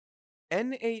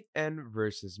N8N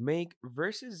versus Make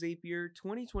versus Zapier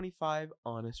 2025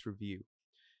 Honest Review.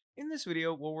 In this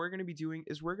video, what we're going to be doing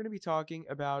is we're going to be talking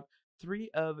about three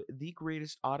of the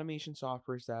greatest automation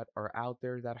softwares that are out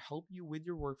there that help you with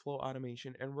your workflow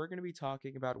automation, and we're going to be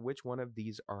talking about which one of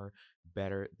these are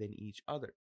better than each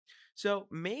other. So,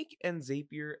 Make and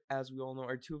Zapier, as we all know,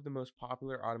 are two of the most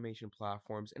popular automation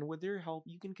platforms, and with their help,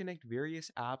 you can connect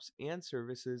various apps and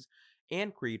services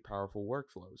and create powerful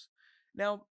workflows.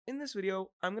 Now, in this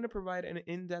video, I'm going to provide an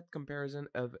in-depth comparison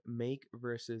of Make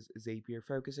versus Zapier,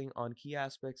 focusing on key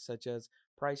aspects such as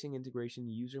pricing, integration,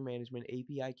 user management,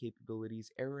 API capabilities,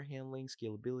 error handling,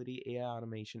 scalability, AI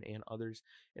automation, and others.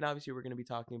 And obviously, we're going to be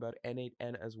talking about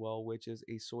N8N as well, which is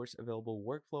a source available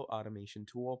workflow automation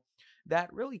tool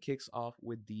that really kicks off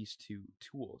with these two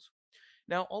tools.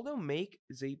 Now, although Make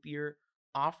Zapier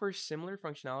offers similar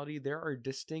functionality, there are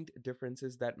distinct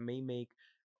differences that may make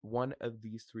one of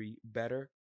these three better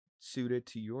suited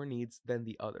to your needs than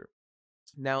the other.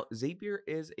 Now, Zapier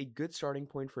is a good starting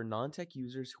point for non-tech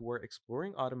users who are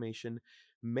exploring automation.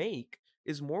 Make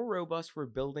is more robust for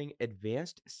building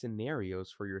advanced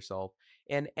scenarios for yourself,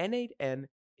 and N8N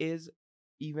is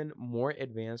even more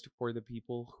advanced for the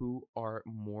people who are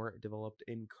more developed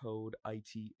in code,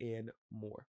 IT, and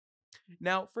more.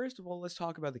 Now, first of all, let's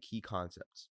talk about the key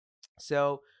concepts.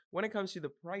 So, when it comes to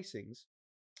the pricings,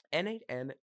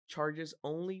 N8N charges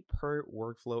only per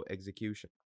workflow execution.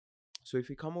 So if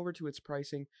you come over to its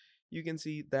pricing, you can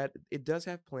see that it does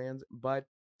have plans, but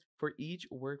for each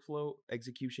workflow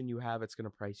execution you have, it's going to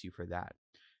price you for that.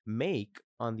 Make,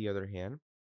 on the other hand,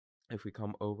 if we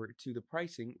come over to the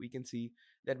pricing, we can see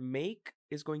that Make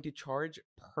is going to charge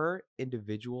per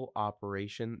individual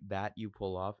operation that you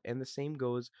pull off, and the same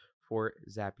goes for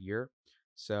Zapier.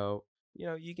 So,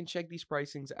 you can check these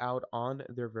pricings out on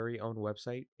their very own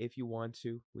website if you want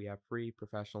to. We have free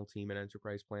professional team and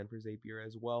enterprise plan for Zapier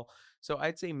as well. So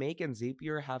I'd say Make and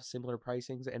Zapier have similar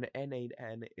pricings, and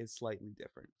N8N is slightly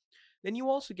different. Then you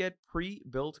also get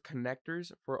pre-built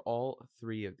connectors for all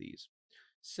three of these.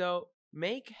 So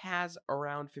Make has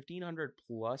around 1500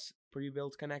 plus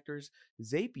pre-built connectors,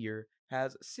 Zapier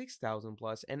has 6000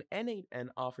 plus, and N8N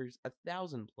offers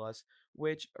 1000 plus,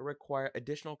 which require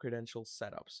additional credential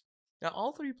setups. Now,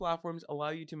 all three platforms allow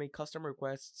you to make custom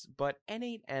requests, but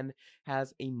N8N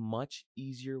has a much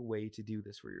easier way to do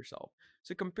this for yourself.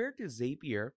 So compared to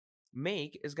Zapier,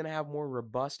 Make is going to have more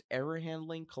robust error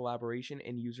handling, collaboration,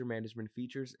 and user management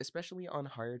features, especially on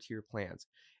higher tier plans.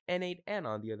 N8N,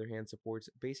 on the other hand, supports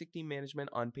basic team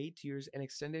management on paid tiers and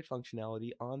extended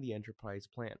functionality on the enterprise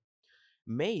plan.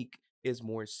 Make is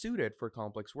more suited for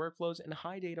complex workflows and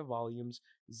high data volumes.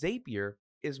 Zapier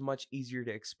is much easier to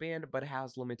expand but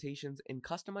has limitations in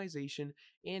customization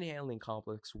and handling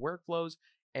complex workflows.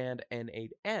 And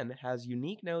N8N has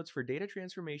unique nodes for data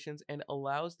transformations and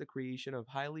allows the creation of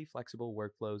highly flexible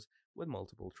workflows with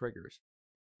multiple triggers.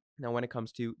 Now, when it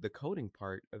comes to the coding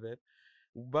part of it,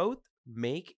 both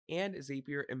Make and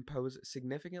Zapier impose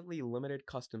significantly limited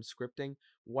custom scripting,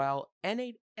 while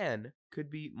N8N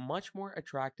could be much more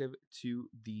attractive to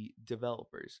the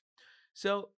developers.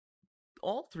 So,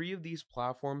 all three of these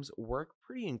platforms work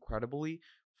pretty incredibly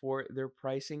for their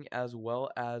pricing as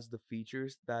well as the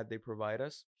features that they provide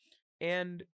us.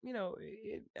 And, in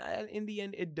the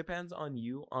end, it depends on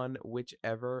you on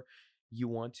whichever you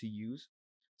want to use.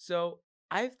 So,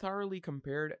 I've thoroughly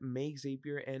compared Make,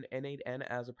 Zapier, and N8N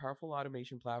as a powerful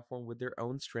automation platform with their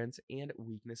own strengths and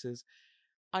weaknesses.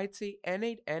 I'd say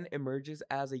N8N emerges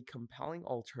as a compelling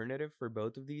alternative for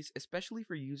both of these, especially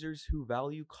for users who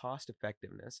value cost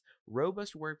effectiveness,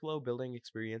 robust workflow building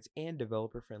experience, and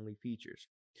developer friendly features.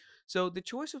 So, the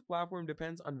choice of platform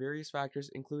depends on various factors,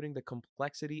 including the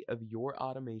complexity of your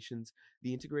automations,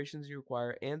 the integrations you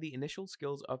require, and the initial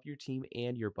skills of your team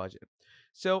and your budget.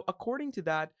 So, according to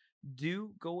that, do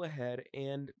go ahead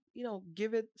and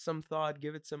give it some thought,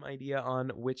 give it some idea on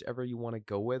whichever you want to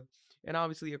go with, and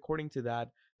obviously according to that,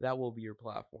 that will be your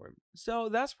platform. So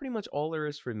that's pretty much all there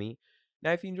is for me.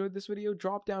 Now, if you enjoyed this video,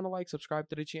 drop down a like, subscribe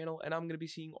to the channel, and I'm going to be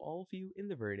seeing all of you in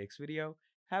the very next video.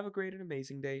 Have a great and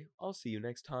amazing day. I'll see you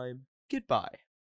next time. Goodbye.